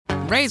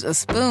Raise a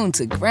spoon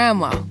to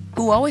Grandma,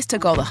 who always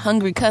took all the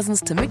hungry cousins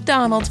to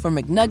McDonald's for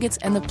McNuggets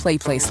and the Play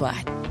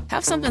Slide.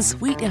 Have something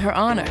sweet in her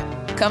honor.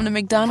 Come to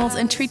McDonald's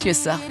and treat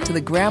yourself to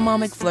the Grandma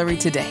McFlurry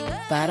today.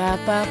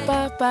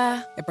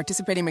 Ba-da-ba-ba-ba. At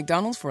participating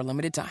McDonald's for a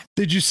limited time.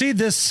 Did you see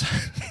this,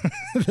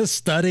 this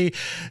study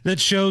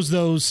that shows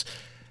those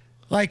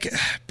like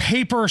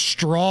paper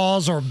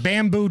straws or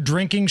bamboo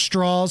drinking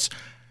straws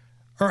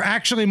are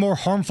actually more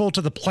harmful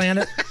to the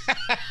planet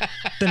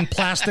than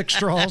plastic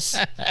straws?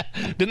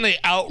 Didn't they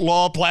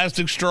outlaw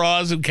plastic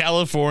straws in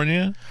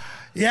California?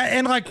 Yeah,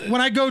 and like when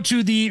I go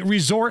to the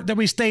resort that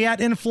we stay at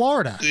in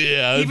Florida,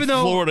 even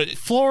though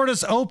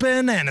Florida's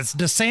open and it's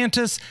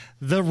DeSantis,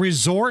 the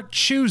resort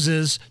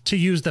chooses to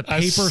use the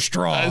paper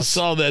straws. I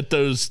saw that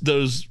those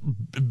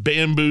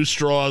bamboo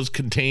straws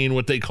contain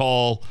what they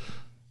call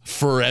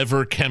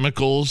forever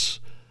chemicals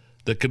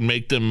that can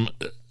make them,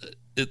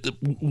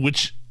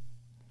 which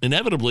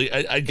inevitably,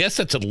 I guess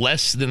that's a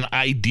less than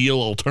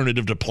ideal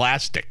alternative to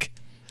plastic.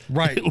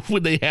 Right.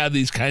 When they have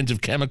these kinds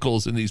of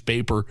chemicals in these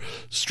paper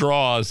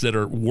straws that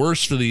are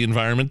worse for the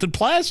environment than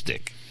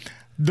plastic.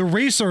 The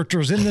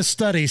researchers in this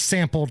study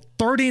sampled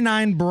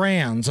 39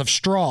 brands of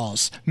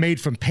straws made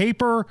from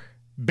paper,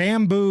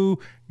 bamboo,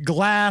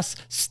 glass,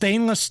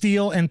 stainless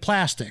steel, and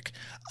plastic.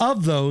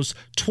 Of those,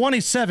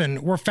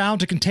 27 were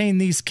found to contain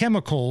these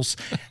chemicals,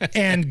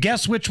 and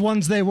guess which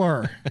ones they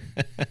were?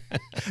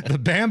 The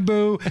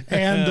bamboo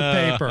and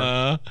the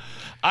paper.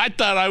 I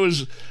thought I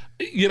was...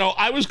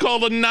 I was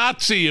called a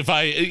Nazi if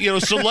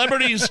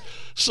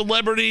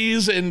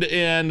celebrities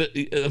and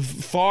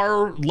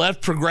far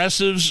left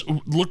progressives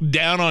look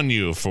down on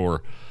you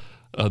for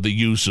the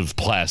use of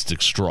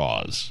plastic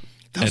straws.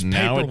 Those and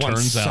paper now it ones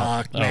turns suck,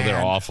 out, man.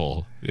 they're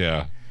awful.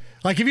 Yeah.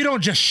 Like if you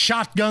don't just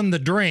shotgun the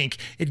drink,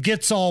 it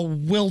gets all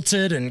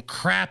wilted and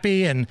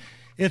crappy and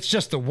it's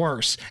just the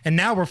worst. And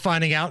now we're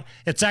finding out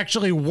it's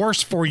actually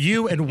worse for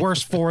you and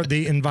worse for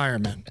the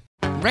environment.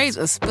 Raise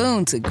a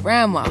spoon to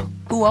Grandma,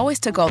 who always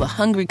took all the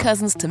hungry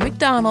cousins to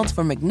McDonald's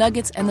for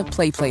McNuggets and the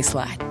Play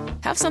Slide.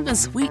 Have something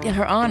sweet in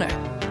her honor.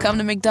 Come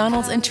to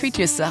McDonald's and treat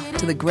yourself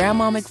to the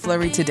Grandma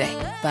McFlurry today.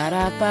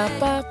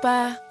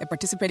 Ba-da-ba-ba-ba. At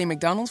participating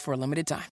McDonald's for a limited time.